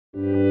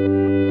I'm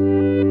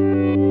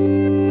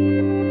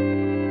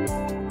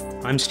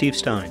Steve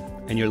Stein,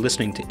 and you're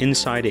listening to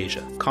Inside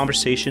Asia,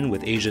 conversation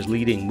with Asia's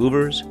leading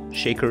movers,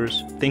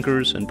 shakers,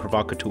 thinkers, and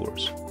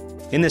provocateurs.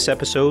 In this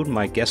episode,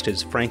 my guest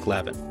is Frank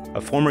Lavin, a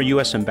former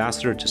U.S.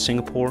 ambassador to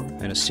Singapore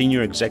and a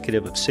senior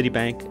executive of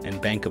Citibank and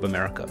Bank of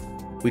America.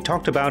 We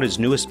talked about his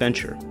newest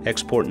venture,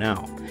 Export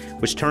Now,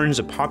 which turns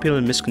a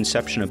popular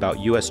misconception about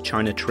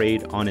U.S.-China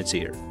trade on its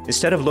ear.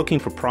 Instead of looking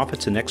for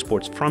profits and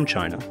exports from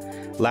China,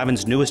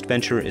 Lavin's newest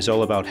venture is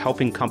all about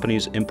helping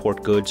companies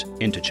import goods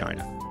into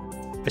China.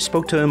 I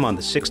spoke to him on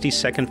the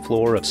 62nd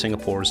floor of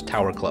Singapore's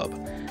Tower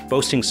Club,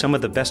 boasting some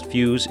of the best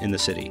views in the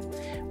city.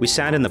 We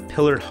sat in the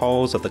pillared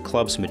halls of the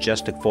club's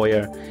majestic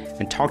foyer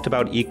and talked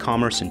about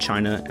e-commerce in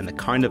China and the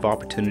kind of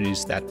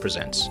opportunities that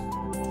presents.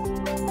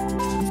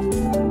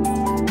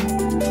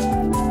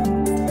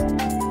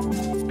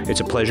 It's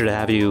a pleasure to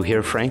have you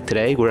here, Frank,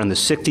 today. We're on the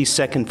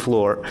 62nd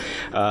floor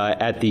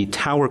at the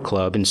Tower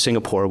Club in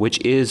Singapore, which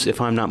is, if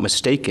I'm not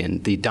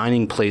mistaken, the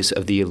dining place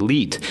of the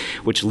elite,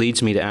 which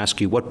leads me to ask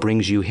you, what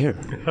brings you here?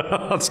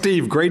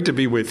 Steve, great to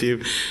be with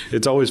you.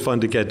 It's always fun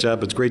to catch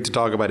up. It's great to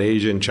talk about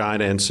Asia and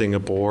China and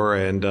Singapore.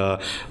 And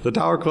the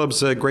Tower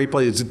Club's a great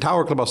place. The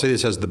Tower Club, I'll say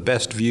this, has the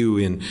best view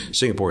in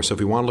Singapore. So if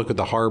you want to look at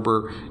the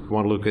harbor, you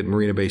want to look at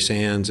Marina Bay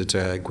Sands, it's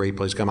a great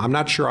place to come. I'm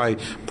not sure I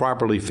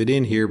properly fit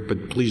in here,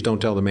 but please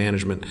don't tell the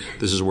management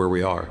this is where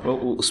we are.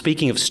 Well,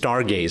 speaking of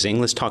stargazing,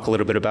 let's talk a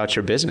little bit about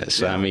your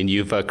business. Yeah. I mean,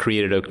 you've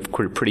created a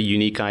pretty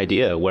unique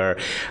idea where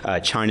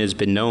China's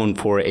been known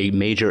for a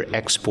major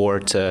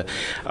export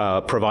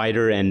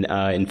provider, and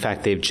in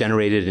fact, they've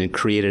generated and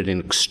created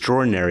an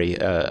extraordinary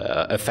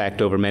effect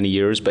over many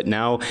years. But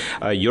now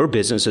your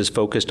business is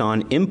focused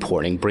on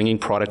importing, bringing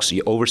products,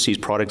 overseas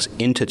products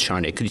into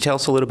China. Could you tell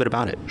us a little bit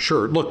about it?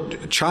 Sure.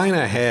 Look,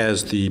 China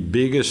has the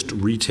biggest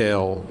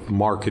retail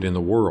market in the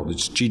world.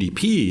 Its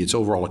GDP, its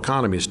overall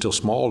economy is still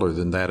smaller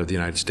than that of the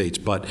United States,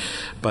 but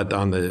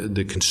on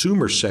the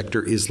consumer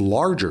sector is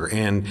larger,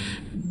 and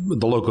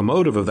the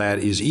locomotive of that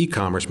is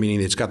e-commerce,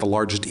 meaning it's got the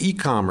largest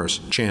e-commerce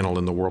channel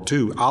in the world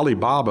too.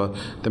 Alibaba,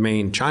 the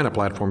main China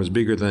platform, is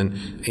bigger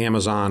than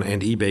Amazon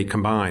and eBay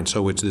combined,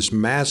 so it's this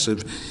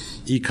massive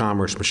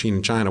e-commerce machine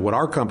in China. What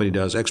our company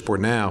does, Export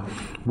Now,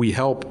 we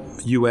help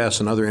U.S.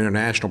 and other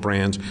international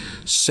brands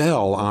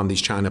sell on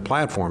these China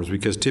platforms,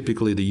 because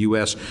typically the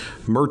U.S.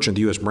 merchant,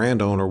 the U.S.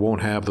 brand owner,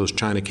 won't have those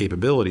China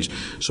capabilities.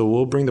 So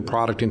we'll bring the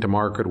product into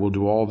market. We'll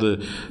do all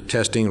the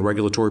testing,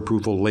 regulatory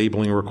approval,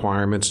 labeling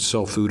requirements to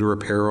sell food or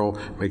apparel,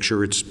 make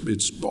sure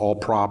it's all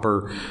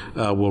proper.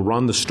 We'll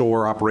run the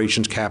store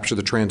operations, capture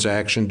the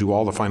transaction, do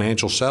all the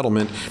financial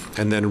settlement,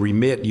 and then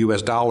remit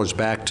U.S. dollars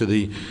back to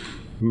the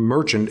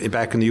merchant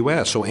back in the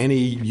U.S. So any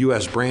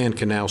U.S. brand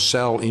can now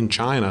sell in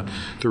China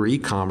through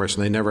e-commerce,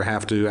 and they never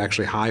have to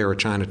actually hire a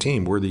China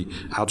team. We're the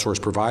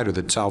outsourced provider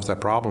that solves that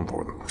problem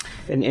for them.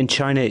 And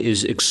China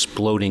is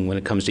exploding when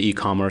it comes to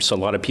e-commerce. A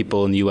lot of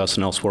people in the U.S.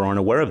 and elsewhere aren't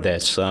aware of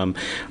this.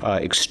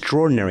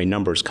 Extraordinary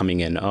numbers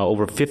coming in.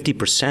 Over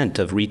 50%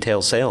 of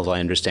retail sales,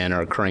 I understand,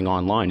 are occurring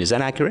online. Is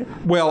that accurate?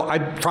 Well,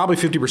 probably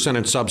 50%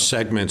 in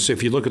sub-segments.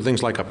 If you look at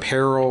things like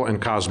apparel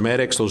and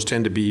cosmetics, those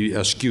tend to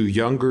be skew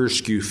younger,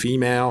 skew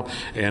female,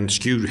 and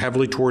skewed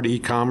heavily toward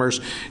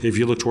e-commerce. If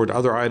you look toward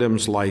other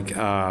items like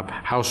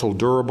household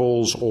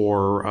durables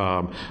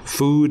or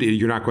food,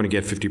 you're not going to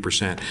get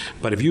 50%.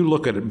 But if you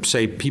look at,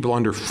 say, people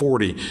under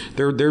 40,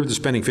 they're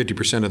spending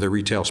 50% of their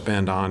retail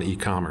spend on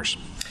e-commerce.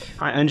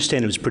 I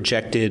understand it was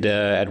projected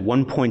at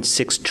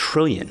 $1.6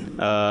 trillion,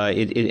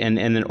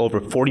 and then over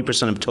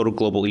 40% of total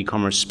global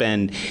e-commerce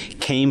spend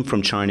came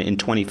from China in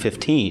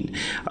 2015.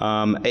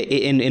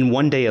 In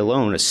one day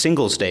alone, a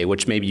Singles Day,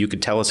 which maybe you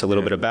could tell us a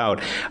little bit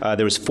about,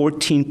 there was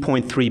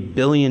 $14.3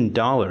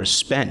 billion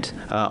spent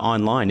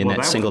online in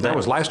that single day. That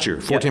was last year.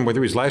 14.3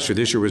 was last year.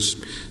 This year was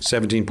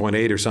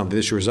 17.8 or something.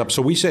 This year was up.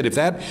 So we said if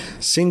that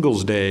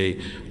Singles Day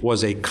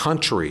was a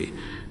country,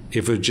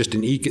 if it was just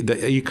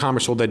the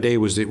e-commerce sold that day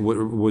was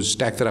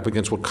stacked that up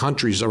against what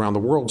countries around the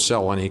world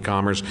sell on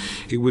e-commerce,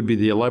 it would be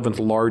the 11th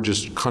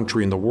largest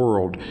country in the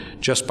world,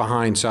 just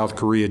behind South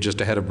Korea, just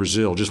ahead of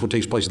Brazil, just what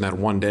takes place in that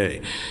one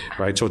day,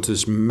 right? So it's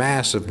this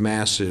massive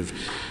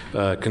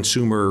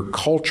consumer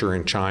culture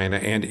in China.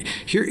 And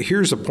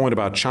here's the point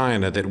about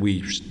China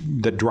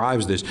that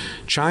drives this.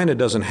 China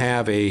doesn't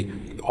have a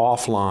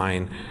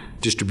offline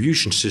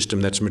distribution system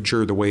that's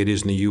mature the way it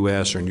is in the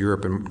U.S. or in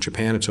Europe and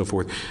Japan and so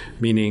forth,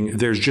 meaning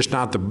there's just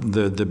not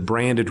the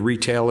branded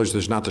retailers,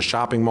 there's not the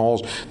shopping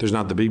malls, there's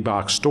not the big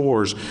box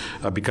stores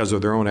because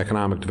of their own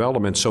economic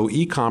development. So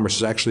e-commerce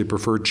is actually a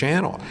preferred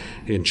channel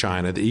in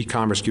China. The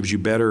e-commerce gives you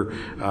better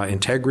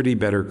integrity,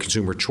 better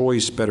consumer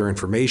choice, better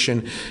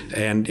information,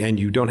 and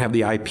you don't have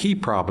the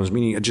IP problems,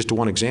 meaning, just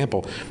one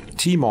example,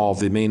 Tmall,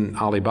 the main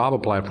Alibaba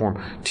platform,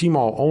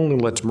 Tmall only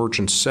lets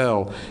merchants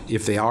sell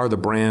if they are the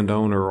brand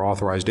owner or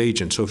authorized agent.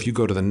 agent. So if you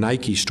go to the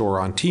Nike store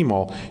on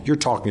Tmall, you're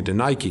talking to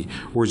Nike.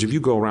 Whereas if you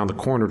go around the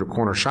corner to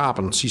corner shop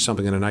and see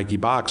something in a Nike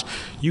box,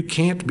 you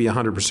can't be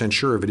 100%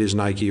 sure if it is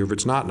Nike or if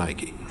it's not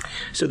Nike.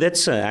 So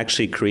that's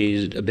actually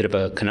created a bit of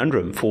a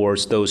conundrum for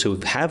those who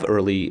have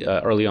early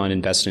on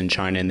invested in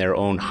China in their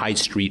own high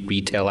street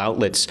retail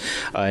outlets.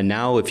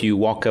 Now, if you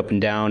walk up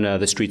and down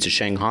the streets of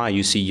Shanghai,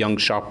 you see young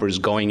shoppers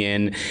going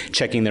in,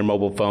 checking their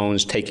mobile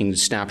phones, taking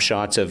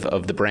snapshots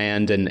of the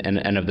brand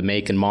and of the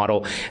make and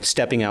model,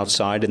 stepping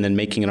outside and then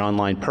making an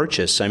online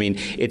purchase. I mean,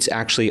 it's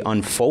actually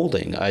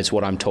unfolding, is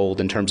what I'm told,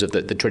 in terms of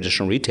the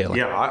traditional retailing.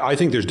 Yeah, I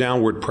think there's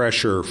downward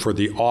pressure for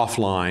the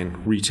offline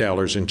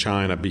retailers in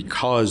China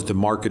because the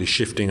market is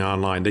shifting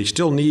online. They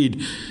still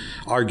need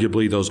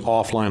arguably those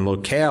offline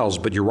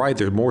locales, but you're right,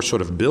 they're more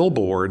sort of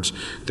billboards,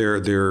 their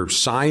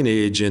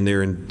signage and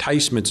their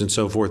enticements and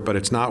so forth, but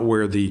it's not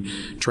where the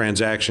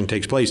transaction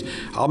takes place.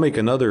 I'll make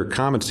another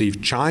comment,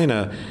 Steve.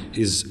 China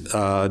is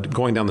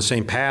going down the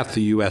same path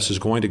the U.S. is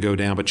going to go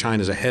down, but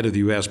China's ahead of the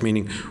U.S.,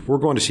 meaning we're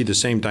going to see the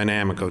same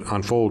dynamic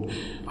unfold.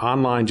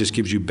 Online just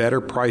gives you better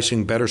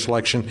pricing, better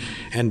selection,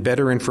 and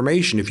better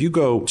information. If you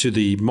go to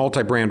the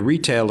multi-brand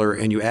retailer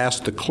and you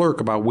ask the clerk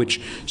about which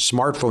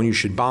smartphone you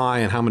should buy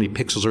and how many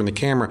pixels are in the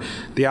camera,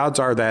 the odds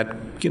are that,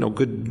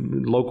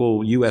 good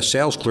local U.S.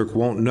 sales clerk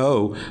won't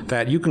know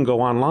that you can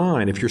go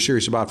online. If you're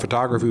serious about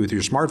photography with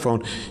your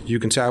smartphone, you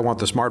can say, I want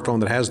the smartphone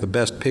that has the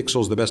best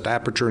pixels, the best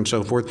aperture, and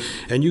so forth,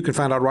 and you can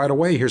find out right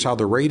away, here's how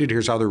they're rated,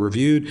 here's how they're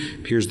reviewed,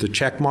 here's the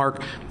check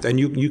mark, and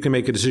you can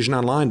make a decision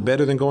online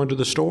better than going to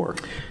the store.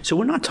 So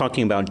we're not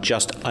talking about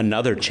just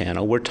another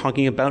channel, we're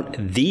talking about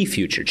the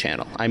future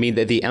channel. I mean,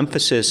 the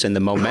emphasis and the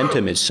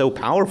momentum is so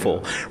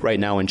powerful right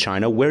now in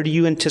China. Where do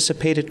you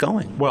anticipate it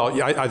going? Well,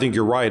 I think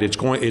you're right.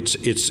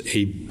 It's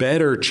a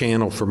better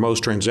channel for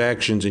most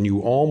transactions, and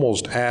you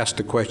almost ask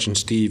the question,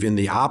 Steve, in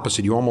the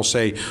opposite. You almost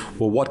say,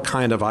 well, what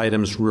kind of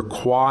items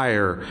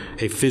require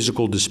a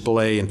physical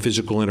display and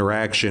physical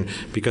interaction?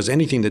 Because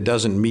anything that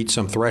doesn't meet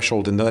some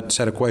threshold in that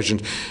set of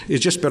questions is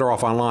just better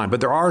off online. But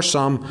there are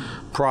some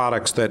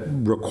products that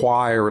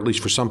require, at least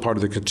for some part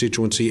of the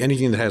constituency,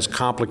 anything that has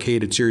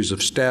complicated series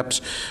of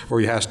steps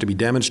or it has to be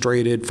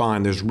demonstrated,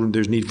 fine,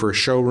 there's need for a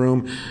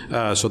showroom.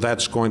 So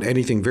that's going to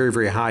anything very,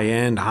 very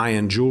high-end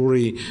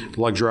jewelry,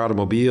 luxury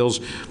automobiles,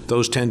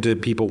 those tend to,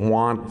 people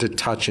want to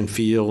touch and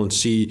feel and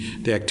see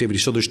the activity.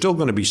 So there's still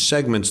going to be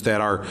segments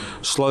that are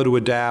slow to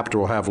adapt or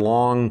will have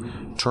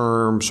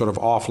long-term sort of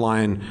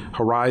offline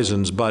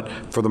horizons. But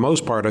for the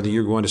most part, I think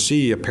you're going to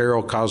see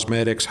apparel,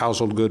 cosmetics,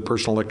 household good,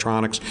 personal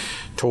electronics,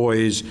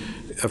 toys,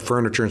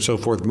 furniture, and so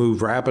forth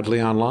move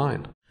rapidly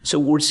online. So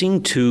we're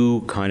seeing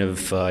two kind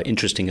of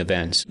interesting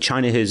events.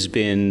 China has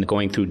been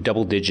going through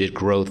double-digit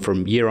growth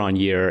from year on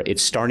year.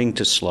 It's starting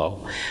to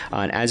slow.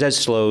 And as that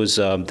slows,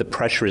 the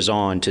pressure is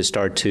on to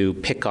start to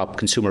pick up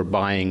consumer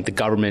buying. The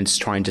government's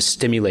trying to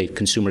stimulate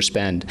consumer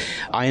spend.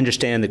 I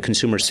understand that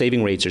consumer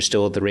saving rates are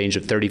still at the range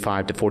of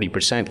 35 to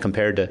 40%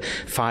 compared to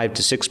 5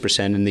 to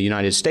 6% in the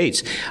United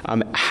States.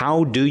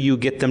 How do you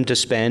get them to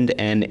spend,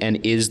 and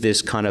is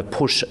this kind of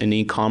push in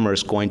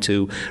e-commerce going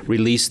to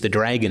release the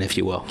dragon, if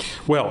you will?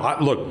 Well,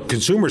 look,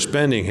 consumer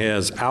spending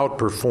has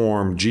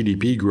outperformed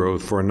GDP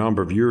growth for a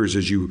number of years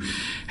as you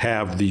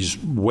have these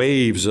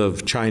waves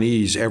of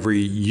Chinese every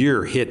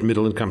year hit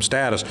middle income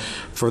status.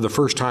 For the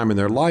first time in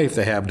their life,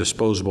 they have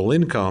disposable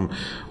income,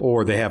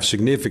 or they have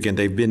significant,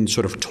 they've been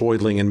sort of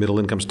toiling in middle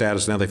income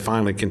status. Now they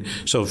finally can,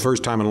 so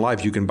first time in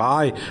life, you can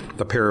buy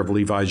a pair of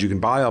Levi's, you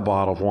can buy a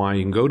bottle of wine,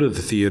 you can go to the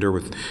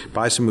theater,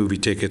 buy some movie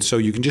tickets, so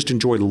you can just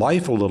enjoy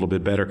life a little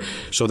bit better.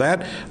 So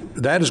that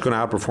is going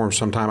to outperform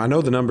sometime. I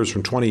know the numbers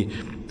from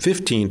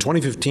 2015,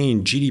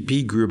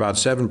 GDP grew about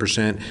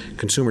 7%,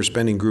 consumer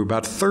spending grew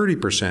about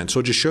 30%. So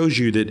it just shows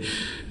you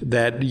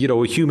that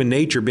human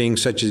nature being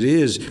such as it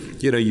is,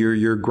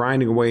 you're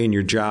grinding away in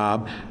your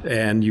job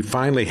and you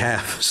finally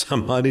have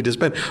some money to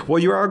spend. Well,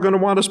 you are going to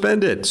want to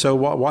spend it. So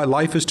why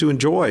life is to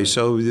enjoy.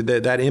 So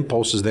that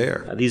impulse is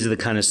there. These are the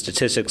kind of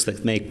statistics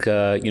that make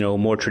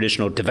more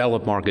traditional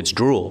developed markets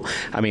drool.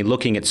 I mean,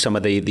 looking at some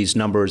of these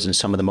numbers and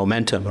some of the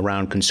momentum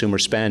around consumer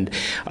spend.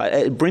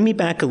 Bring me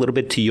back a little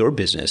bit to your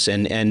business,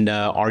 and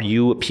are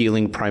you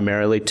appealing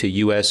primarily to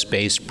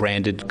U.S.-based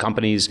branded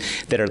companies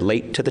that are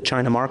late to the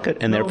China market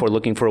and therefore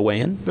looking for a way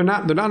in? They're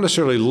not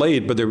necessarily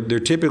late, but they're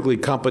typically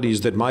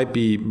companies that might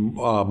be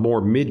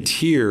more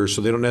mid-tier,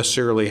 so they don't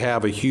necessarily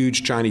have a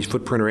huge Chinese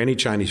footprint or any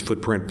Chinese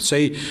footprint.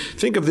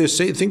 Think of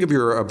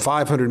you're a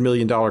 $500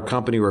 million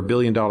company or a $1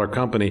 billion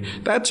company.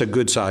 That's a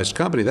good-sized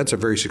company. That's a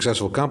very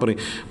successful company,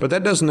 but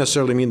that doesn't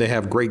necessarily mean they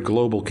have great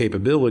global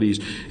capabilities.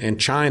 And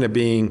China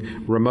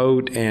being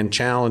remote and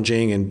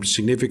challenging and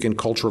significant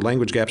cultural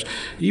language gaps.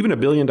 Even a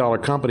billion-dollar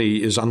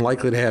company is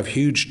unlikely to have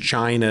huge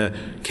China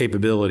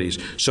capabilities.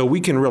 So we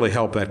can really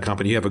help that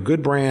company. You have a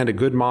good brand, a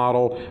good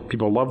model,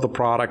 people love the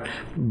product,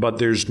 but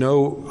there's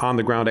no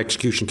on-the-ground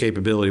execution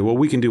capability. Well,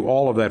 we can do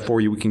all of that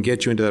for you. We can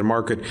get you into that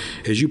market.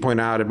 As you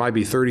point out, it might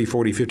be 30,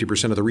 40,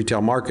 50% of the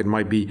retail market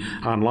might be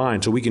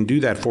online. So we can do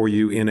that for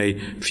you in a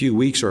few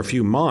weeks or a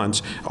few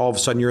months. All of a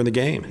sudden, you're in the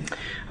game.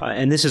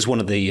 And this is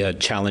one of the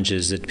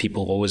challenges that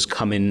people always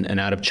come in and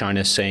out of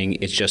China saying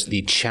it's just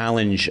the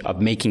challenge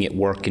of making it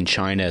work in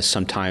China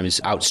sometimes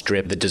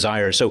outstrip the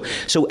desire. So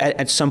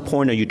at some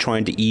point, are you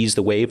trying to ease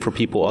the way for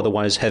people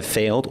otherwise have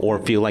failed or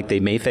feel like they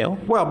may fail?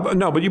 Well,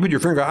 no, but you put your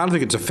finger. I don't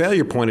think it's a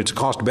failure point. It's a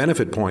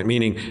cost-benefit point.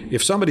 Meaning,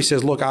 if somebody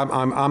says, "Look,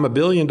 I'm a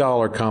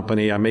billion-dollar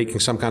company. I'm making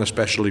some kind of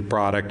specialty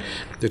product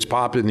that's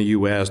popular in the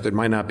U.S. that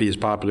might not be as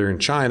popular in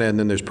China, and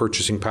then there's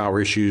purchasing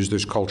power issues,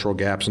 there's cultural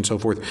gaps, and so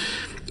forth."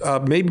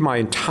 Maybe my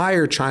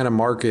entire China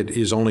market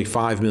is only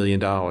 $5 million.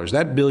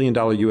 That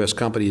billion-dollar U.S.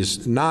 company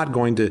is not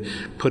going to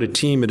put a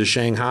team into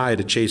Shanghai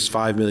to chase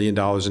 $5 million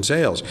in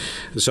sales.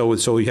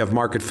 So you have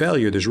market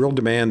failure. There's real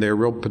demand there,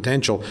 real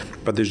potential,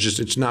 but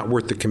it's not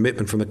worth the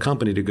commitment from the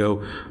company to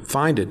go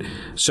find it.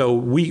 So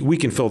we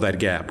can fill that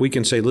gap. We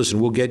can say, listen,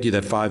 we'll get you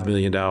that $5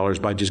 million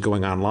by just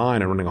going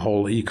online and running a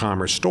whole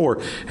e-commerce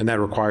store, and that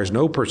requires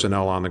no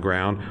personnel on the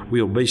ground.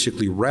 We'll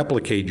basically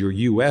replicate your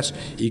U.S.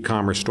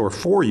 e-commerce store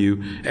for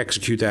you,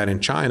 execute that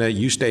in China,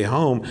 you stay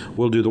home,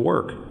 we'll do the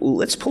work.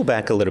 Let's pull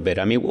back a little bit.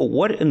 I mean,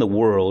 what in the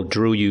world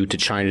drew you to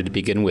China to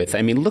begin with?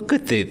 I mean, look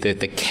at the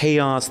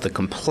chaos, the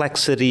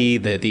complexity,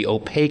 the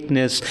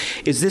opaqueness.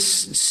 Is this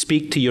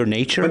speak to your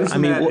nature? But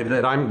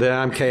that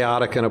I'm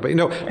chaotic and opaque?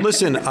 No,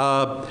 listen,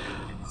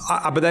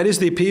 but that is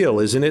the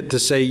appeal, isn't it? To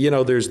say,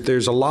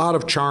 there's a lot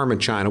of charm in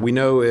China. We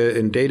know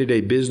in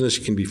day-to-day business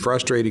it can be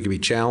frustrating, it can be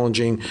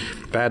challenging,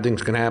 bad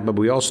things can happen, but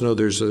we also know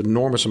there's an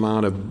enormous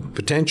amount of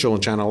potential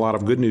in China, a lot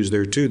of good news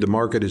there too. The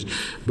market is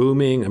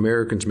booming,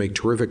 Americans make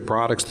terrific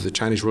products that the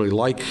Chinese really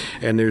like,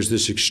 and there's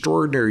this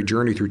extraordinary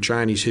journey through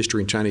Chinese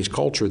history and Chinese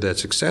culture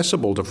that's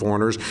accessible to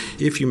foreigners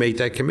if you make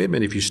that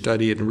commitment, if you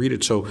study it and read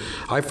it. So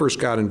I first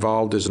got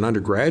involved as an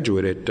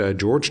undergraduate at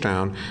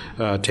Georgetown,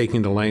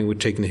 taking the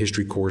language, taking the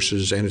history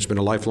courses, and it's been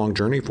a lifelong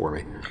journey for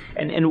me.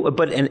 And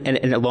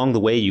along the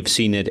way, you've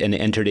seen it and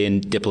entered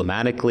in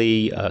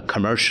diplomatically,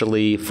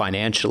 commercially,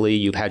 financially.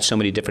 You've had so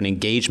many different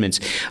engagements,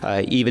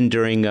 even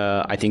during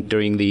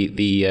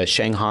the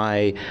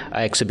Shanghai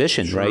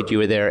exhibition, sure. Right? You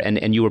were there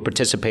and you were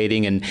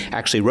participating and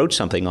actually wrote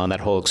something on that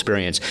whole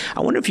experience.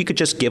 I wonder if you could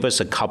just give us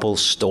a couple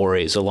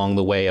stories along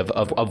the way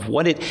of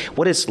what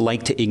it's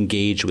like to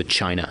engage with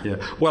China. Yeah.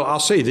 Well, I'll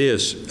say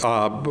this.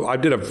 I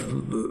did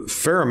a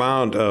fair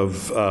amount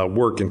of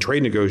work in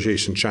trade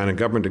negotiations in China,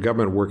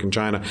 government-to-government work in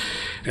China,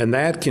 and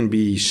that can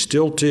be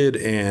stilted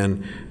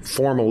and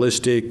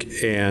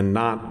formalistic and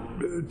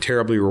not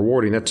terribly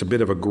rewarding. That's a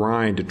bit of a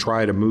grind to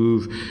try to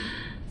move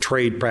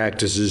trade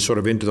practices sort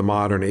of into the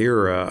modern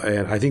era,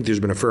 and I think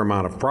there's been a fair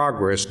amount of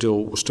progress,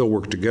 still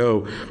work to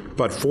go.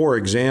 But for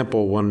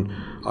example, when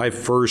I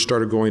first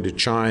started going to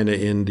China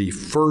in the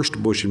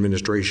first Bush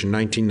administration,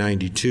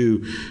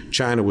 1992,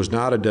 China was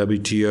not a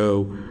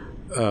WTO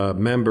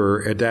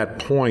member. At that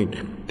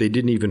point, they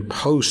didn't even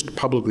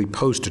publicly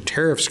post a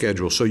tariff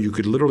schedule, so you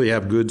could literally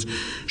have goods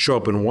show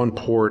up in one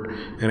port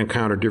and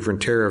encounter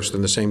different tariffs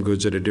than the same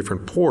goods at a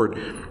different port.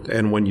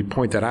 And when you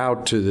point that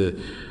out to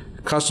the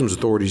customs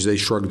authorities, they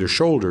shrug their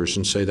shoulders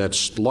and say,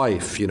 that's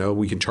life,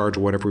 we can charge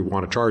whatever we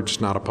want to charge,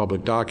 it's not a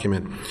public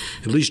document.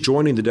 At least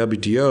joining the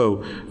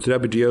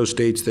WTO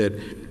states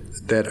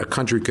that a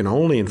country can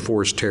only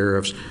enforce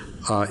tariffs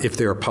if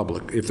they're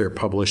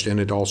published, and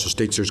it also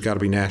states there's got to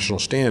be national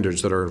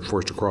standards that are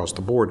enforced across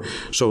the board.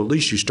 So at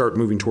least you start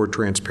moving toward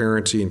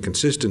transparency and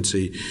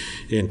consistency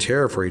in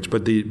tariff rates.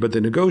 But the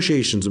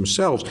negotiations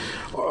themselves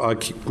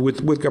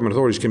with government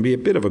authorities can be a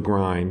bit of a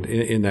grind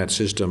in that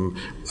system.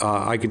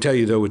 I can tell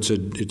you, though, it's a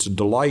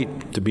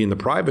delight to be in the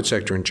private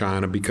sector in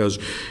China because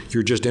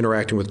you're just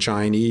interacting with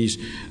Chinese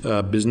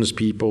business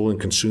people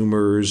and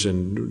consumers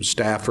and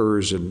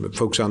staffers and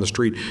folks on the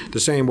street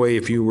the same way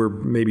if you were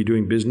maybe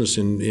doing business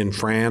in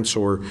France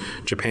or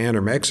Japan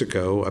or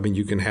Mexico. I mean,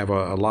 you can have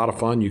a lot of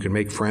fun, you can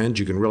make friends,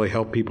 you can really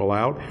help people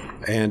out,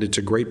 and it's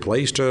a great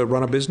place to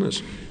run a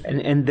business.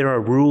 And there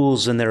are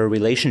rules and there are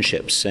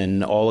relationships,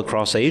 and all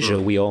across Asia,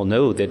 we all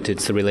know that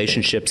it's the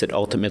relationships that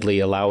ultimately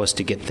allow us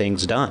to get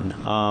things done.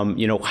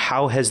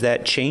 How has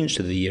that changed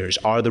through the years?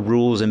 Are the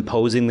rules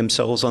imposing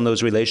themselves on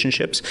those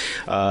relationships?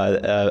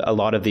 A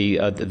lot of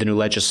the new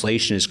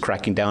legislation is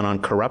cracking down on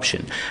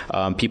corruption.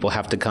 People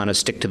have to kind of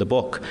stick to the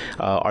book.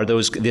 Are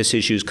these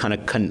issues kind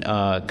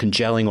of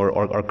congealing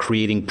or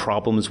creating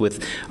problems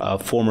with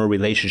former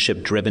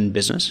relationship-driven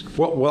business?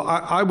 Well,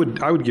 I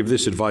would give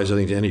this advice, I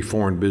think, to any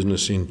foreign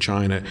business in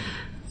China.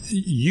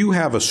 You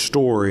have a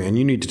story, and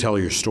you need to tell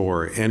your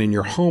story. And in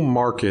your home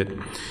market,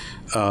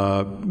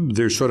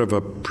 there's sort of a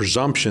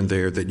presumption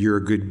there that you're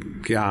a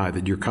good guy,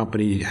 that your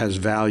company has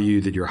value,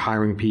 that you're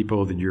hiring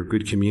people, that you're a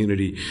good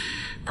community.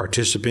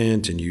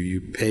 participant, and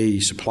you pay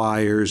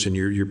suppliers, and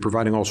you're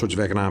providing all sorts of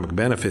economic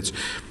benefits.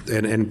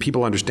 And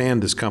people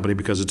understand this company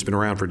because it's been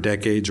around for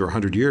decades or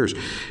 100 years.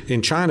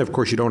 In China, of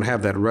course, you don't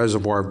have that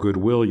reservoir of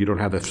goodwill. You don't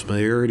have that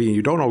familiarity. And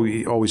you don't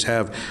always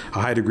have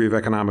a high degree of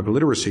economic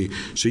literacy.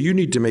 So you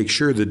need to make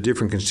sure the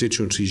different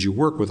constituencies you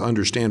work with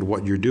understand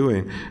what you're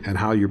doing and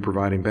how you're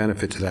providing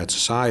benefit to that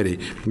society.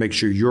 Make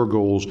sure your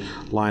goals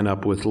line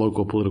up with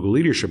local political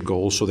leadership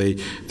goals so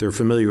they're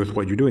familiar with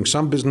what you're doing.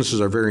 Some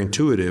businesses are very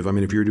intuitive. I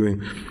mean, if you're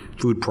doing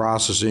food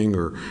processing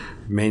or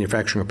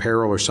manufacturing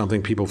apparel or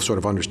something, people sort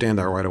of understand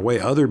that right away.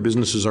 Other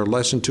businesses are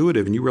less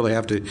intuitive, and you really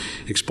have to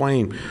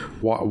explain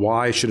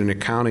why should an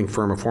accounting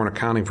firm, a foreign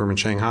accounting firm in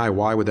Shanghai,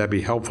 why would that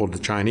be helpful to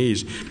the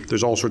Chinese?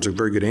 There's all sorts of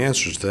very good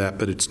answers to that,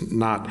 but it's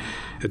not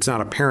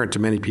apparent to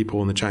many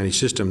people in the Chinese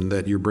system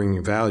that you're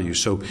bringing value.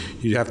 So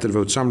you have to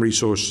devote some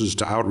resources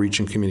to outreach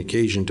and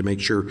communication to make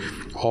sure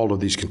all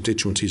of these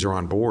constituencies are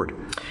on board.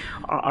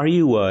 Are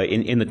you,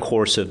 in the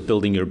course of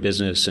building your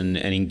business and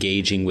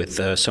engaging with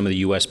some of the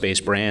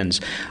U.S.-based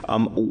brands,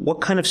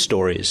 what kind of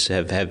stories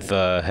have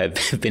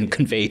been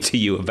conveyed to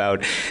you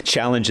about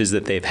challenges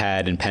that they've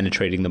had in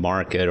penetrating the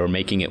market or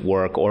making it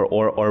work,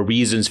 or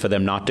reasons for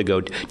them not to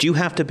go? Do you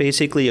have to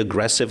basically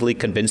aggressively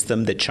convince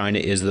them that China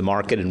is the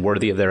market and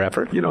worthy of their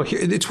effort?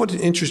 It's what's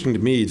interesting to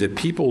me that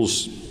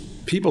people's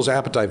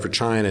appetite for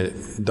China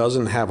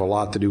doesn't have a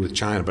lot to do with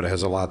China, but it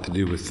has a lot to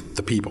do with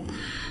the people.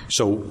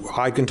 So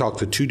I can talk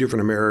to two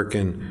different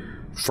American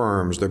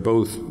firms. They're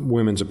both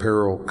women's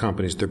apparel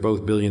companies. They're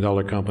both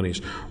billion-dollar companies.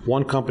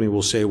 One company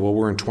will say, well,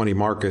 we're in 20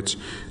 markets.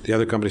 The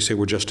other company say,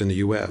 we're just in the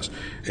U.S.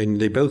 And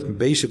they both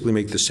basically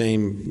make the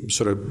same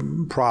sort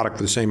of product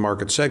for the same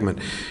market segment.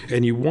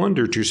 And you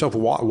wonder to yourself,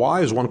 why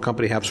does one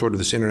company have sort of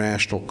this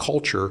international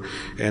culture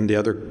and the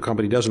other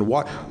company doesn't?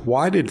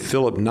 Why did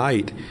Philip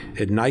Knight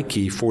at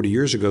Nike 40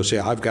 years ago say,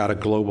 I've got a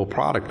global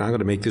product and I'm going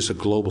to make this a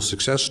global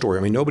success story?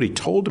 I mean, nobody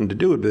told him to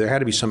do it, but there had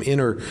to be some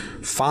inner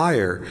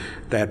fire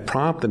that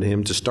prompted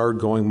him to start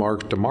going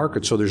market to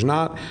market. So there's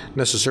not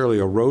necessarily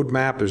a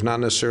roadmap, there's not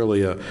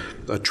necessarily a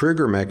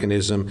trigger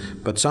mechanism,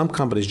 but some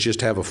companies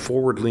just have a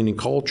forward-leaning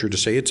culture to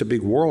say it's a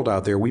big world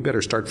out there, we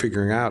better start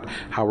figuring out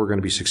how we're going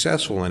to be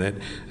successful in it,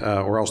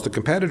 or else the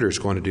competitor is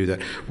going to do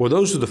that. Well,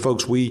 those are the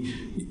folks we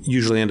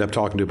usually end up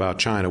talking to about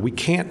China. We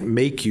can't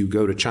make you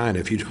go to China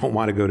if you don't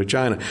want to go to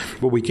China.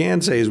 What we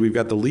can say is we've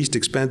got the least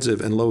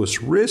expensive and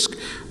lowest risk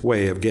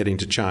way of getting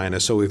to China.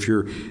 So if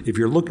you're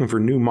looking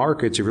for new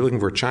markets, if you're looking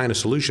for a China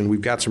solution,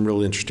 we've got some real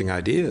interesting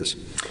ideas.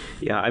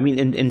 Yeah, I mean,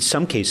 in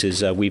some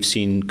cases, we've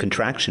seen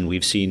contraction.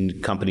 We've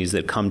seen companies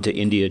that come to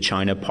India,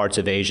 China, parts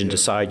of Asia, and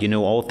decide,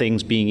 all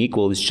things being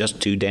equal, it's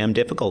just too damn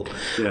difficult.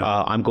 Yeah.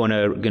 I'm going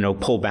to,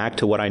 pull back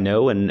to what I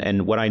know,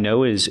 and what I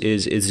know is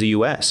the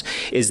U.S.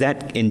 Is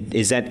that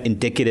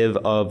indicative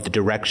of the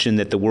direction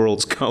that the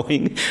world's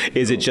going?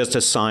 Is it just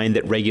a sign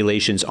that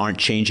regulations aren't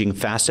changing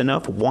fast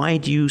enough? Why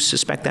do you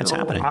suspect that's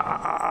happening?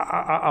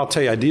 I'll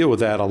tell you, I deal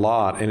with that a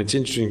lot, and it's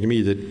interesting to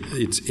me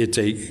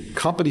that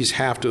companies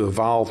have to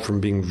evolve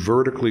from being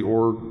vertically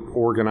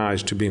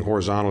organized to being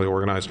horizontally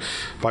organized.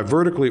 By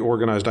vertically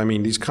organized, I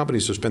mean these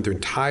companies have spent their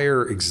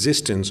entire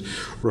existence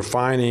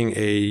refining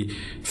a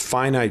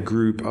finite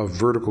group of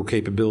vertical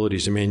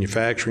capabilities in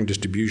manufacturing,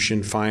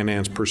 distribution,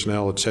 finance,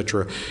 personnel, et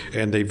cetera,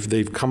 and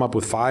they've come up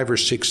with 5 or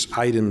 6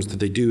 items that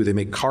they do. They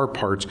make car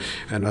parts,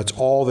 and that's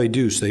all they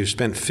do. So they've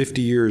spent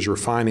 50 years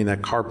refining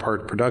that car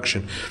part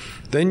production.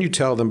 Then you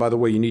tell them, by the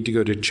way, you need to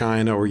go to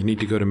China or you need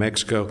to go to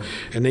Mexico,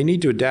 and they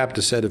need to adapt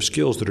a set of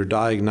skills that are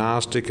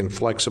diagnostic and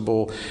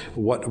flexible.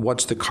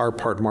 What's the car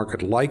part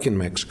market like in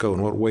Mexico?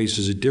 In what ways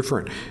is it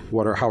different?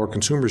 How are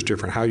consumers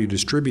different? How you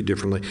distribute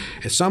differently?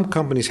 And some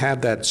companies have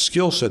that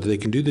skill set that they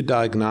can do the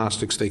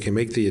diagnostics, they can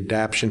make the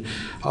adaptation.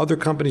 Other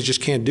companies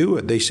just can't do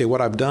it. They say,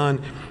 what I've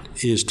done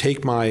is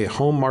take my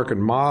home market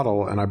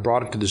model and I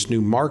brought it to this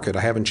new market.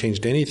 I haven't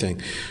changed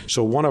anything.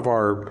 So one of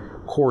our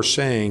core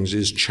sayings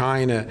is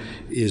China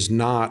is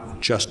not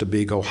just a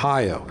big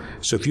Ohio.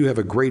 So if you have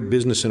a great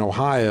business in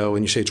Ohio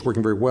and you say it's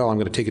working very well, I'm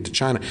going to take it to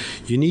China,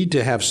 you need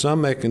to have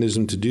some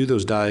mechanism to do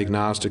those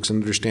diagnostics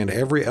and understand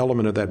every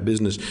element of that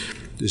business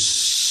is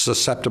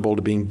susceptible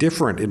to being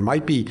different. It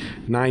might be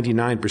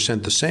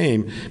 99% the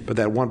same, but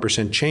that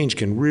 1% change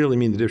can really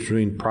mean the difference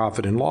between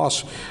profit and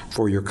loss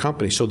for your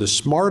company. So the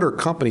smarter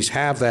companies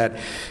have that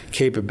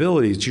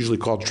capability. It's usually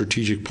called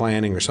strategic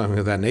planning or something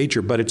of that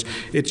nature, but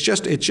it's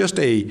just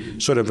a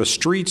sort of a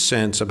street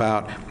sense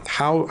about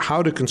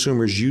how do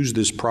consumers use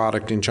this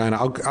product in China.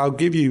 I'll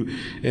give you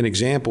an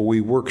example.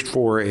 We worked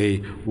for a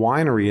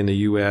winery in the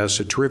U.S.,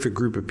 a terrific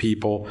group of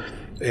people,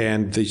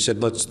 and they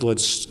said,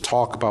 let's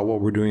talk about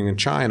what we're doing in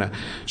China.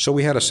 So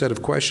we had a set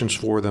of questions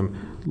for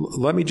them.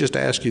 Let me just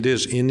ask you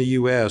this. In the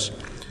U.S.,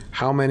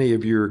 how many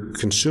of your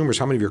consumers,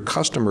 how many of your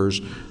customers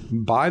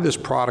buy this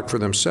product for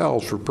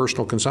themselves for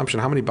personal consumption?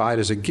 How many buy it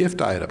as a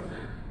gift item?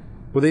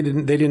 Well, they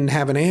didn't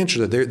have an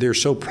answer. They're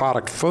so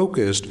product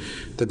focused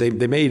that they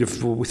made,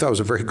 we thought it was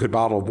a very good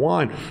bottle of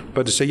wine,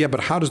 but to say, yeah, but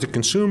how does the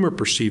consumer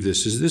perceive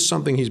this? Is this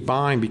something he's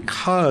buying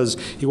because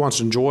he wants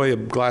to enjoy a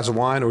glass of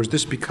wine, or is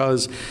this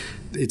because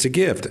it's a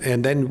gift.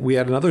 And then we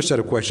had another set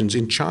of questions.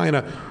 In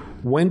China,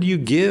 when do you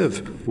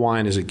give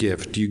wine as a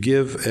gift? Do you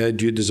give?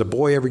 Does a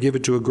boy ever give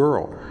it to a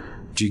girl?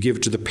 Do you give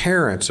it to the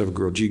parents of a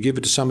girl? Do you give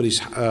it to somebody's,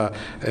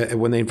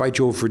 when they invite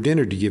you over for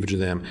dinner, do you give it to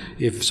them?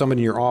 If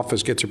somebody in your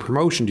office gets a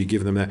promotion, do you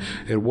give them that?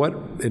 In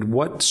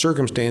what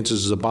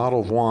circumstances is a bottle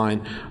of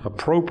wine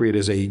appropriate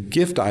as a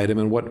gift item,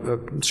 and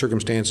what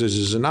circumstances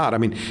is it not? I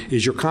mean,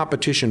 is your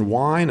competition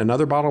wine,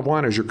 another bottle of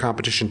wine, or is your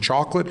competition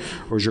chocolate,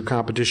 or is your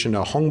competition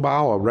a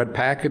hongbao, a red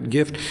packet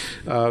gift?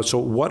 So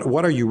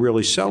what are you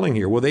really selling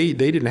here? Well, they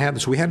didn't have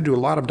this. We had to do a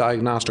lot of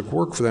diagnostic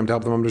work for them to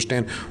help them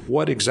understand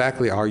what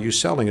exactly are you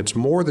selling. It's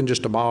more than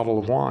just a bottle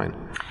of wine.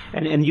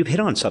 And you've hit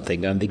on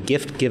something. The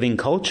gift-giving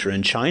culture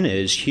in China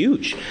is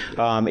huge.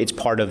 It's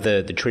part of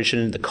the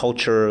tradition, the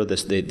culture,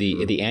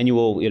 the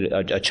annual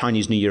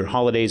Chinese New Year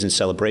holidays and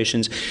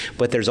celebrations.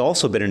 But there's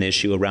also been an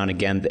issue around,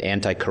 again, the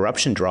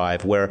anti-corruption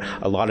drive, where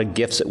a lot of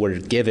gifts that were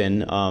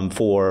given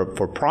for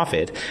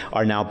profit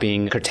are now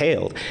being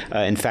curtailed.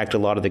 In fact, a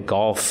lot of the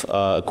golf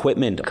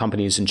equipment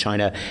companies in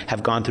China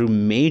have gone through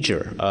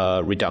major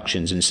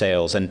reductions in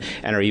sales and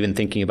are even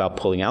thinking about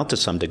pulling out to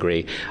some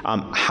degree.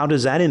 How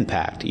does that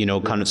impact,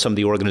 kind of some of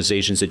the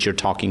organizations that you're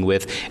talking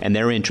with and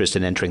their interest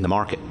in entering the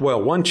market?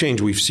 Well, one change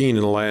we've seen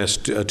in the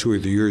last 2 or 3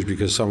 years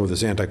because some of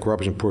this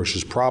anti-corruption push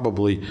is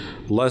probably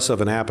less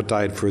of an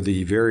appetite for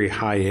the very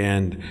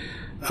high-end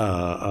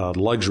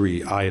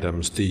luxury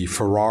items. The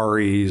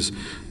Ferraris,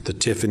 the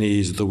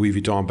Tiffany's, the Louis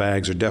Vuitton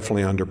bags are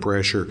definitely under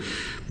pressure.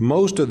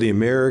 Most of the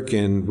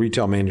American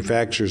retail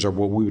manufacturers are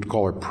what we would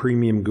call our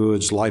premium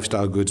goods,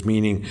 lifestyle goods,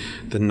 meaning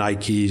the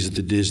Nikes,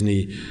 the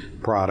Disney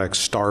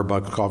products,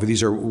 Starbucks coffee.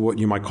 These are what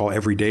you might call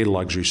everyday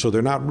luxury. So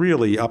they're not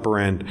really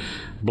upper-end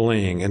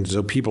bling, and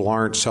so people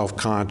aren't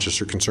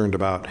self-conscious or concerned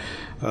about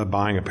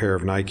buying a pair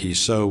of Nikes.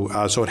 So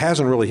it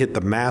hasn't really hit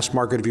the mass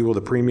market, if you will, the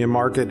premium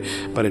market,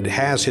 but it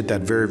has hit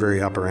that very, very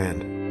upper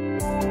end.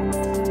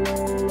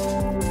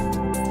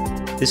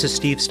 This is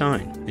Steve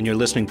Stein, and you're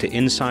listening to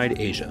Inside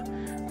Asia,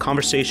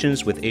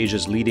 conversations with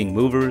Asia's leading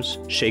movers,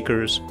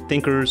 shakers,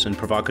 thinkers, and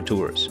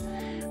provocateurs.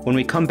 When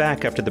we come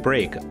back after the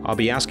break, I'll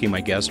be asking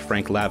my guest,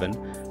 Frank Lavin,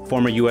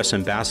 former U.S.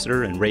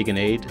 ambassador and Reagan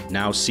aide,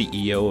 now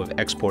CEO of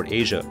Export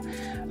Asia,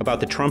 about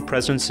the Trump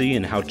presidency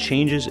and how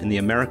changes in the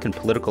American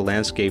political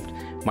landscape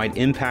might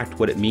impact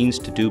what it means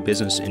to do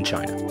business in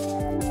China.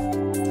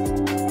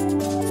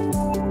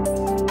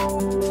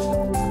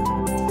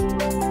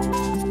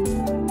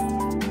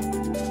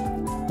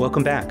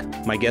 Welcome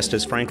back. My guest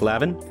is Frank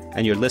Lavin,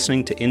 and you're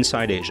listening to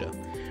Inside Asia.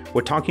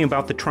 We're talking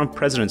about the Trump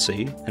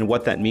presidency and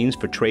what that means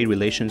for trade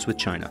relations with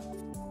China.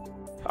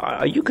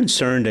 Are you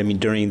concerned? I mean,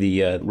 during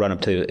the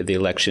run-up to the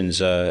elections,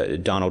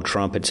 Donald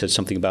Trump had said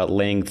something about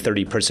laying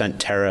 30%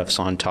 tariffs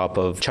on top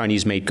of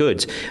Chinese-made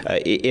goods.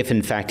 If,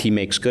 in fact, he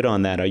makes good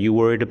on that, are you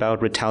worried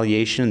about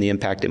retaliation and the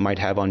impact it might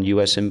have on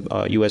U.S.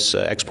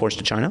 exports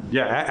to China?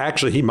 Yeah,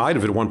 actually, he might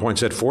have at one point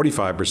said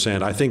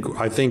 45%. I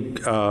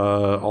think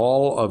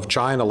all of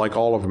China, like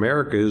all of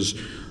America, is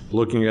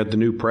looking at the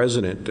new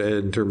president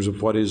in terms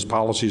of what his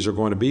policies are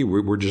going to be.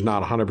 We're just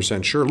not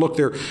 100% sure. Look,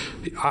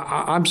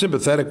 I'm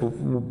sympathetic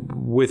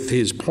with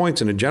his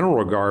points in a general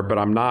regard, but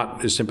I'm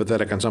not as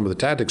sympathetic on some of the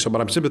tactics.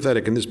 But I'm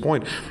sympathetic in this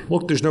point.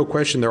 Look, there's no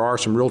question there are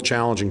some real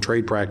challenging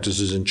trade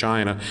practices in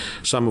China,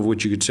 some of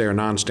which you could say are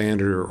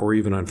non-standard or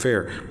even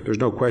unfair. There's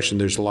no question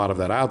there's a lot of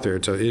that out there.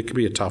 It could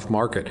be a tough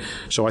market.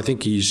 So I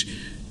think he's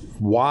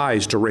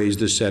wise to raise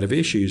this set of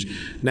issues.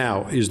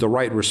 Now, is the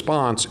right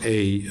response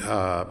a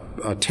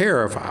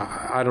tariff?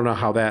 I don't know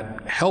how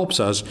that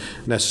helps us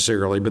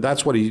necessarily, but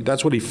that's what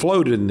he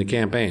floated in the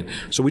campaign.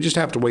 So we just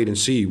have to wait and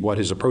see what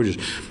his approach is.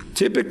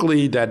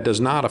 Typically, that does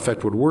not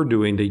affect what we're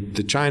doing.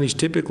 The Chinese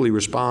typically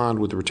respond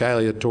with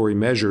retaliatory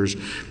measures,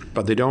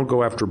 but they don't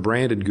go after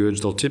branded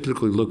goods. They'll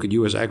typically look at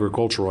U.S.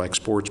 agricultural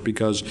exports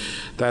because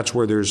that's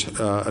where there's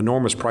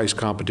enormous price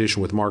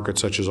competition with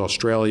markets such as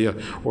Australia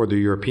or the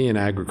European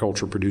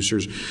agricultural producers.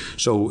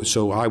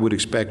 So I would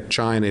expect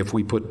China, if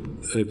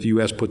the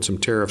U.S. put some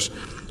tariffs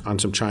on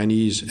some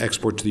Chinese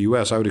export to the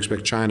U.S., I would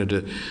expect China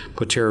to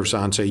put tariffs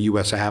on, say,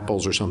 U.S.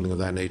 apples or something of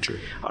that nature.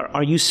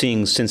 Are you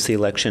seeing, since the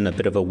election, a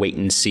bit of a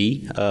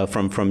wait-and-see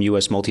from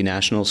U.S.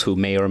 multinationals who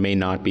may or may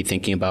not be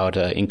thinking about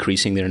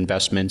increasing their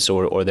investments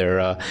or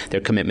their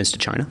commitments to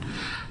China?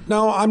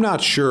 No, I'm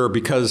not sure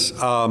because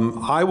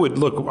I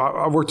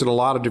worked in a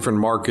lot of different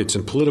markets,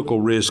 and political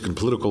risk and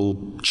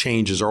political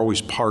changes are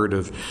always part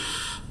of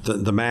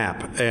the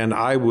map. And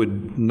I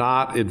would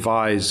not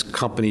advise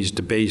companies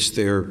to base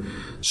their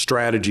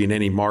strategy in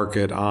any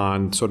market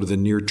on sort of the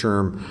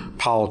near-term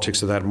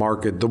politics of that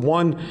market. The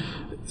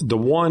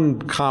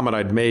one comment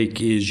I'd make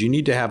is you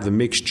need to have the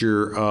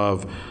mixture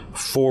of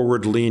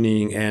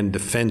forward-leaning and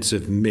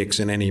defensive mix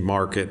in any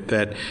market.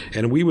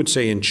 And we would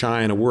say in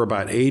China, we're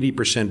about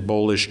 80%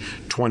 bullish,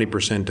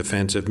 20%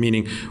 defensive,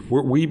 meaning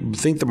we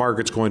think the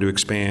market's going to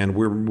expand.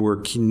 We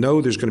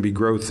know there's going to be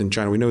growth in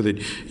China. We know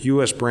that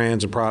U.S.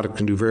 brands and products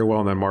can do very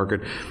well in that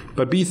market.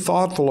 But be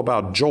thoughtful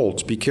about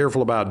jolts. Be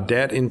careful about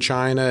debt in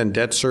China and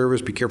debt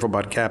service. Be careful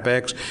about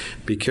CapEx.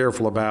 Be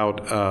careful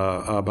about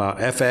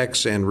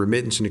FX and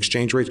remittance and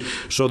exchange rates.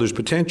 So there's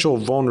potential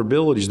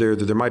vulnerabilities there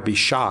that there might be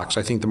shocks.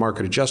 I think the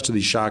market adjusts to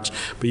these shocks,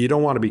 but you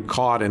don't want to be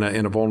caught in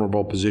a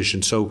vulnerable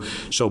position. So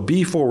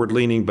be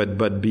forward-leaning,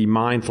 but be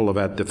mindful of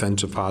that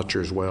defensive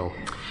posture as well.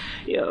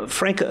 Yeah,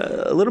 Frank,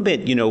 a little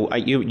bit,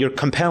 you're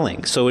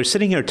compelling. So we're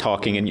sitting here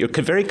talking, and you're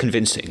very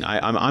convincing.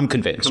 I'm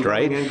convinced,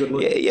 compelling, right? And good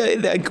looking.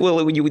 Yeah.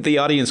 Well, the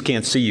audience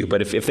can't see you,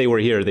 but if they were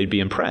here, they'd be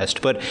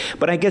impressed. But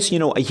I guess,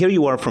 here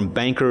you are, from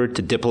banker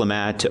to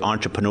diplomat to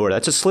entrepreneur.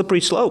 That's a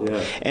slippery slope.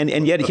 Yeah.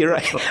 And yet here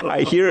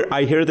I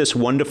hear this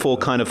wonderful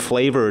kind of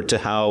flavor to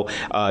how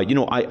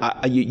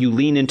you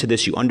lean into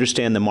this. You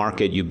understand the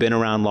market. You've been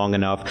around long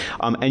enough,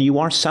 and you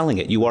are selling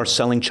it. You are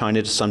selling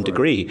China to some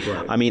degree.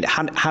 Right. I mean,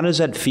 how does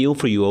that feel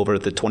for you over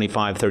the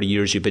 25, 30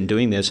 years you've been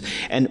doing this?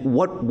 And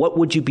what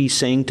would you be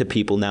saying to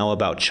people now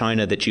about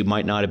China that you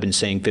might not have been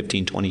saying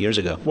 15, 20 years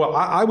ago? Well,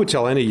 I would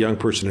tell any young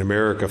person in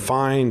America,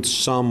 find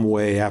some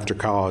way after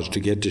college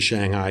to get to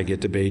Shanghai, get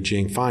to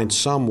Beijing, find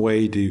some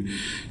way to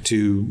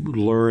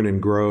learn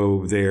and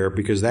grow there,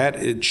 because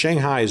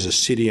Shanghai is a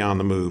city on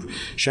the move.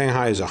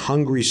 Shanghai is a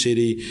hungry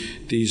city.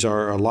 These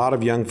are a lot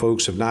of young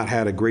folks have not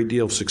had a great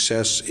deal of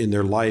success in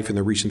their life, in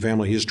their recent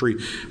family history.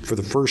 For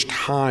the first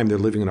time, they're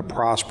living in a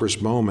prosperous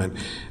moment,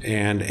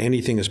 and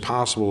anything is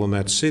possible in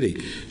that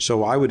city.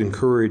 So I would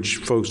encourage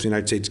folks in the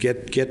United States,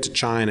 get to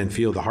China and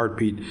feel the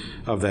heartbeat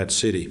of that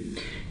city.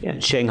 Yeah,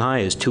 Shanghai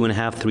is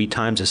 2.5, 3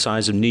 times the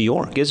size of New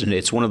York, isn't it?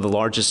 It's one of the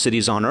largest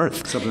cities on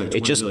earth. Something like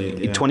 20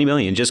 million. Yeah. 20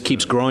 million, just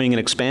keeps growing and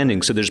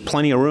expanding. So there's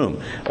plenty of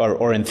room,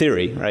 or in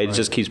theory, right? It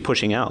just keeps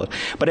pushing out.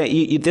 But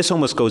this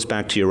almost goes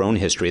back to your own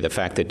history, the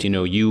fact that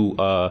you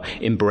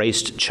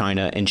embraced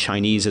China and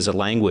Chinese as a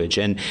language.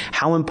 And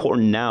how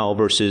important now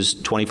versus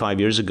 25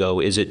 years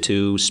ago is it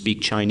to speak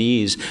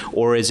Chinese,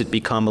 or has it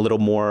become a little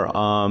more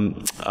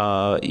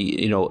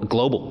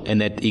global,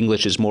 and that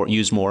English is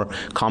used more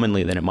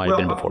commonly than it might have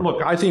been before?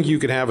 Look, I think you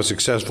can have a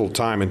successful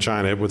time in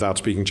China without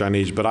speaking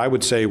Chinese, but I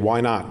would say,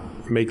 why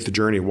not make the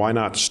journey? Why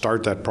not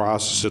start that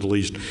process at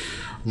least?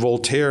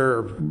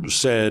 Voltaire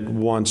said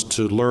once,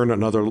 to learn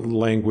another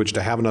language,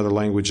 to have another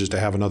language, is to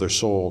have another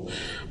soul.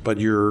 But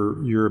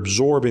you're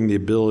absorbing the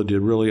ability to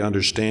really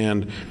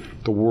understand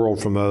the world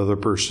from the other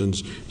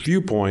person's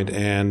viewpoint.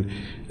 And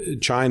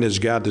China's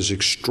got this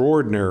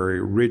extraordinary,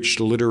 rich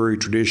literary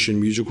tradition,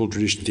 musical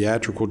tradition,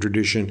 theatrical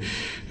tradition,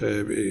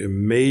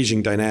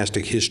 amazing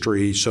dynastic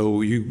history.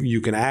 So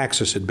you can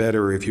access it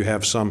better if you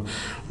have some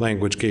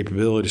language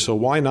capability. So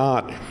why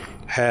not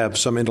have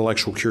some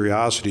intellectual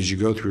curiosity as you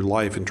go through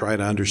life and try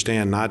to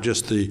understand not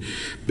just the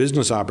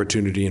business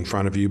opportunity in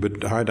front of you,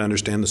 but try to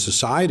understand the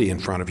society in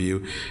front of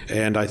you.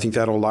 And I think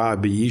that'll allow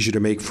it be easier to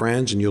make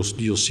friends, and you'll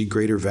see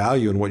greater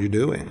value in what you're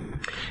doing.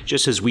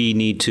 Just as we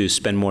need to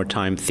spend more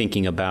time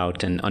thinking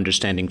about and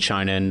understanding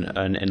China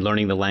and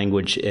learning the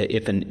language,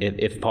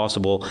 if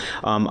possible,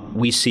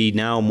 we see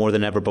now more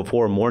than ever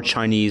before more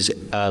Chinese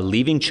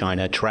leaving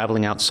China,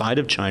 traveling outside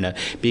of China,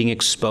 being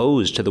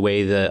exposed to the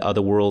way the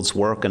other worlds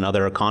work and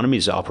other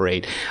economies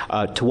operate.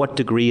 To what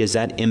degree is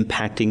that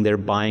impacting their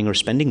buying or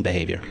spending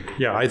behavior?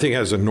 Yeah, I think it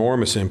has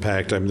enormous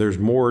impact. I mean, there's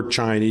more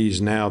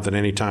Chinese now than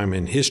any time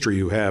in history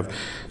who have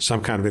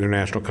some kind of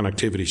international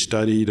connectivity,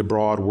 studied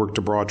abroad, worked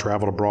abroad,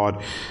 traveled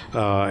abroad,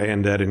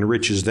 and that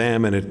enriches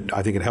them, and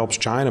I think it helps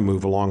China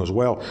move along as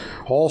well.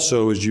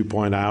 Also, as you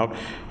point out,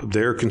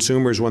 they're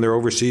consumers when they're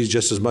overseas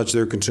just as much as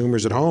they're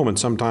consumers at home, and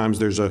sometimes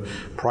there's a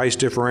price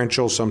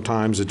differential,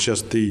 sometimes it's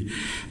just the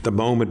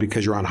moment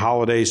because you're on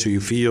holiday, so you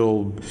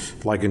feel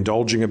like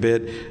indulging a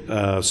bit.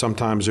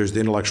 Sometimes there's the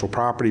intellectual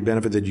property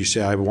benefit that you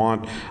say, I'm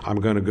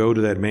going to go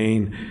to that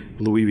main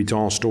Louis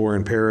Vuitton store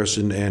in Paris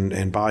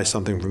and buy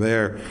something from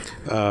there.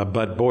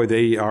 But boy,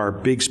 they are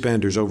big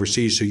spenders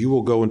overseas, so you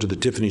will go into the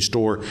Tiffany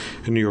store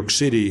in New York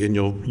City and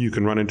you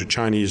can run into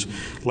Chinese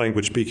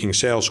language speaking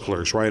sales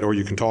clerks, right? Or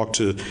you can talk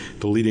to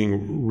the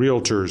leading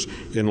realtors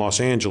in Los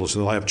Angeles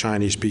and they'll have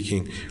Chinese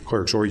speaking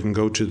clerks. Or you can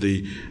go to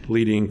the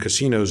leading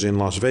casinos in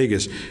Las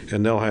Vegas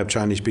and they'll have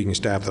Chinese speaking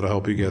staff that'll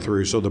help you get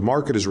through. So the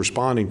market is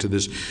responding to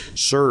this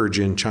surge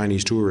in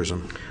Chinese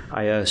tourism.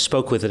 I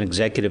spoke with an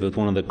executive with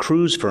one of the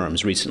cruise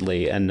firms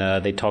recently, and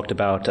they talked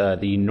about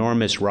the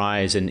enormous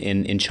rise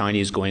in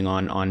Chinese going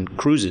on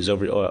cruises,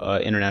 over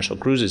international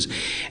cruises.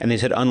 And they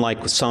said,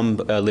 unlike some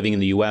living in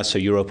the U.S. or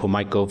Europe who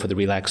might go for the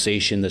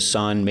relaxation, the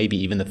sun, maybe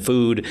even the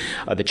food,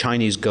 the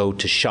Chinese go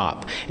to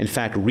shop. In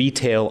fact,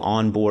 retail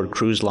on board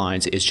cruise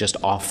lines is just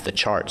off the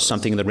charts,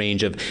 something in the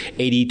range of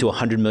 $80 to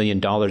 $100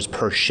 million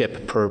per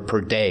ship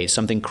per day,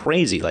 something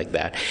crazy like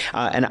that.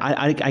 and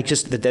I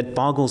just that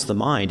boggles the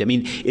mind. I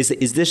mean,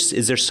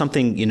 is there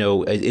something,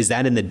 is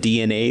that in the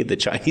DNA of the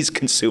Chinese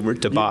consumer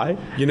to buy?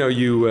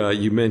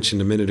 You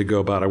mentioned a minute ago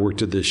about I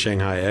worked at the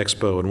Shanghai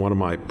Expo, and one of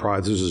my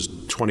prizes is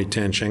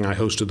 2010 Shanghai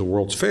hosted the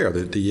World's Fair,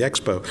 the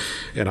Expo,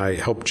 and I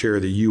helped chair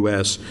the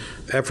U.S.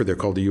 effort there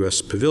called the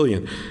U.S.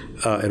 Pavilion.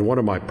 And one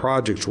of my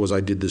projects was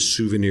I did this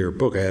souvenir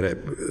book. I had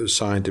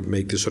assigned to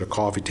make this sort of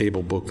coffee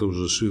table book that was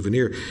a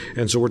souvenir.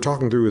 And so we're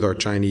talking through with our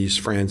Chinese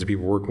friends and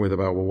people we're working with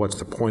about, well, what's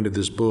the point of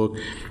this book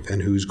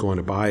and who's going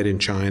to buy it in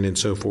China and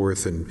so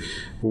forth, and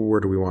where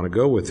do we want to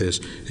go with this?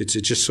 It's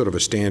just sort of a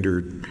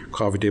standard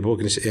coffee table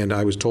book. And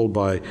I was told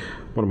by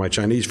one of my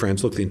Chinese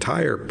friends, look, the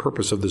entire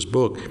purpose of this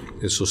book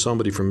is so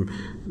somebody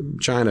from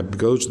China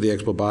goes to the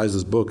expo, buys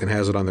this book, and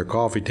has it on their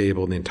coffee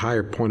table. And the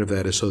entire point of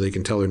that is so they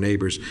can tell their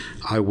neighbors,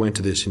 I went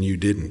to this and you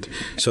didn't.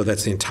 So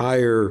that's the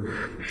entire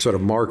sort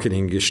of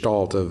marketing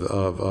gestalt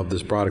of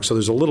this product. So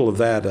there's a little of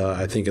that,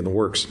 I think, in the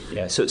works.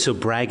 Yeah. So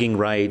bragging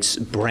rights,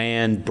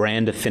 brand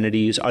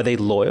affinities, are they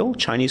loyal,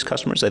 Chinese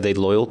customers? Are they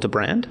loyal to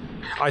brand?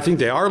 I think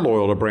they are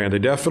loyal to brand. They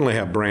definitely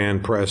have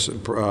brand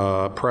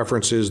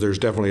preferences. There's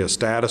definitely a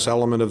status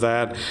element of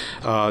that.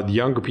 The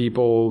younger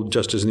people,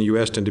 just as in the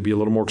U.S., tend to be a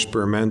little more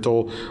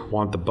experimental,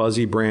 want the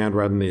buzzy brand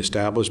rather than the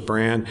established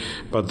brand.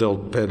 But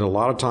they'll spend a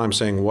lot of time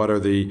saying, what are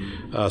the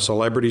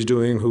celebrities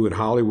doing, who in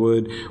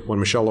Hollywood? When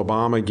Michelle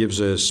Obama gives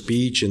a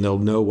speech and they'll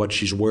know what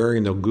she's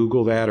wearing, they'll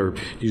Google that or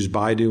use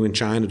Baidu in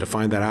China to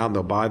find that out, and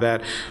they'll buy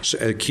that.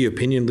 So, key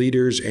opinion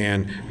leaders,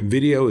 and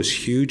video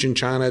is huge in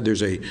China.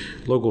 There's a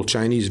local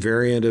Chinese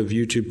variant of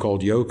YouTube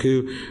called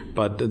Youku,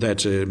 but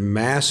that's a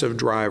massive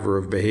driver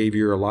of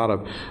behavior, a lot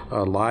of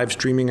live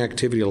streaming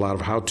activity, a lot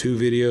of how-to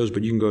videos,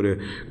 but you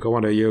can go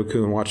onto Youku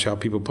and watch how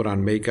people put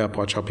on makeup,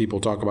 watch how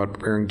people talk about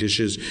preparing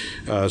dishes.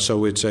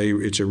 So it's a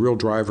real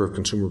driver of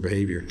consumer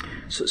behavior.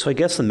 So I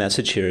guess the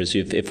message here is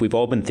if we've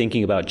all been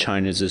thinking about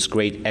China as this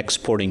great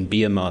exporting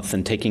behemoth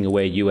and taking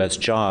away U.S.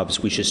 jobs,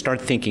 we should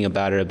start thinking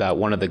about it about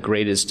one of the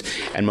greatest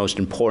and most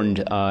important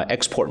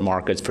export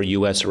markets for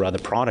U.S. or other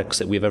products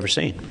that we've ever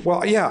seen.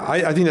 Well, yeah,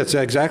 I think that's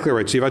exactly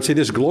right, Steve. I'd say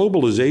this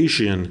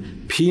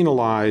globalization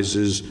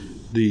penalizes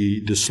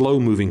the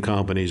slow-moving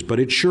companies, but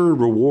it sure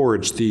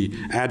rewards the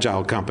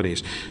agile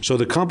companies. So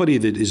the company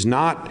that is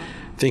not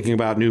thinking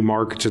about new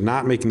markets and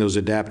not making those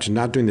adaptations,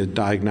 not doing the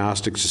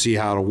diagnostics to see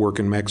how it'll work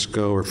in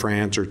Mexico or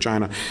France or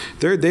China,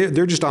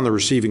 they're just on the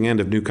receiving end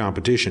of new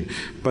competition.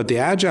 But the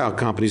agile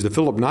companies, the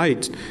Philip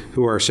Knight,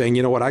 who are saying,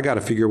 you know what, I got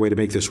to figure a way to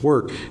make this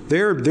work,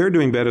 they're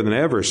doing better than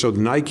ever. So the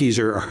Nikes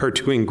are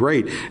doing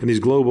great, and these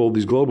global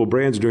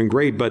brands are doing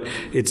great. But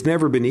it's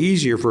never been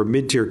easier for a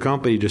mid-tier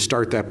company to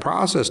start that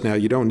process now.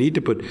 You don't need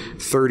to put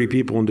 30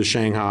 people into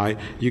Shanghai.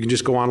 You can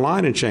just go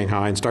online in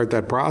Shanghai and start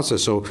that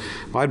process. So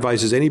my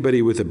advice is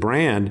anybody with a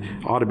brand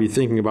ought to be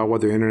thinking about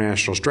what their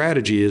international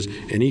strategy is,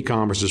 and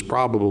e-commerce is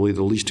probably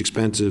the least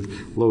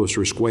expensive, lowest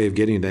risk way of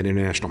getting to that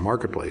international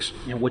marketplace.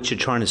 And what you're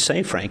trying to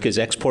say, Frank, is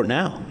export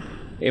now.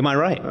 Am I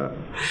right?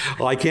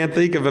 Well, I can't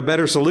think of a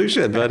better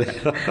solution. But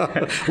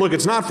look,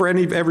 it's not for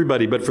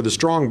everybody, but for the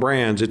strong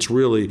brands, it's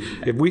really,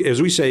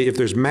 as we say, if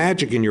there's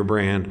magic in your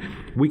brand,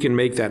 we can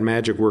make that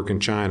magic work in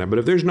China. But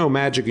if there's no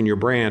magic in your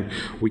brand,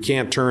 we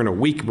can't turn a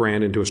weak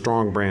brand into a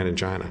strong brand in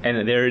China.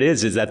 And there it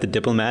is. Is that the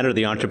diplomat or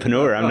the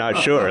entrepreneur? I'm not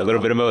sure. A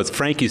little bit of both.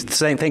 Frank,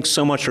 thanks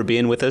so much for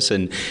being with us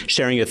and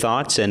sharing your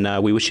thoughts.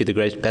 And we wish you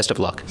the best of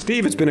luck.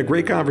 Steve, it's been a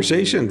great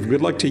conversation.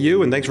 Good luck to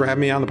you, and thanks for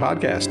having me on the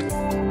podcast.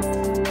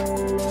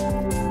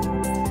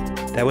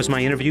 That was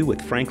my interview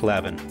with Frank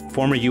Lavin,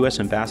 former U.S.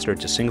 ambassador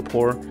to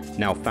Singapore,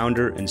 now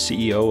founder and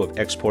CEO of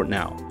Export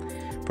Now.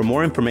 For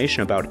more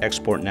information about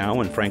Export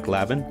Now and Frank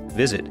Lavin,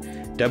 visit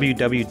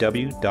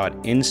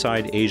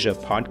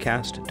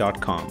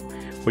www.insideasiapodcast.com,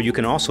 where you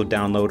can also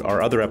download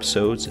our other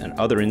episodes and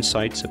other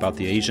insights about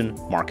the Asian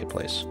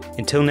marketplace.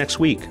 Until next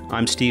week,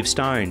 I'm Steve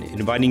Stein,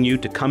 inviting you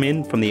to come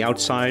in from the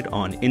outside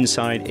on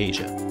Inside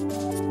Asia.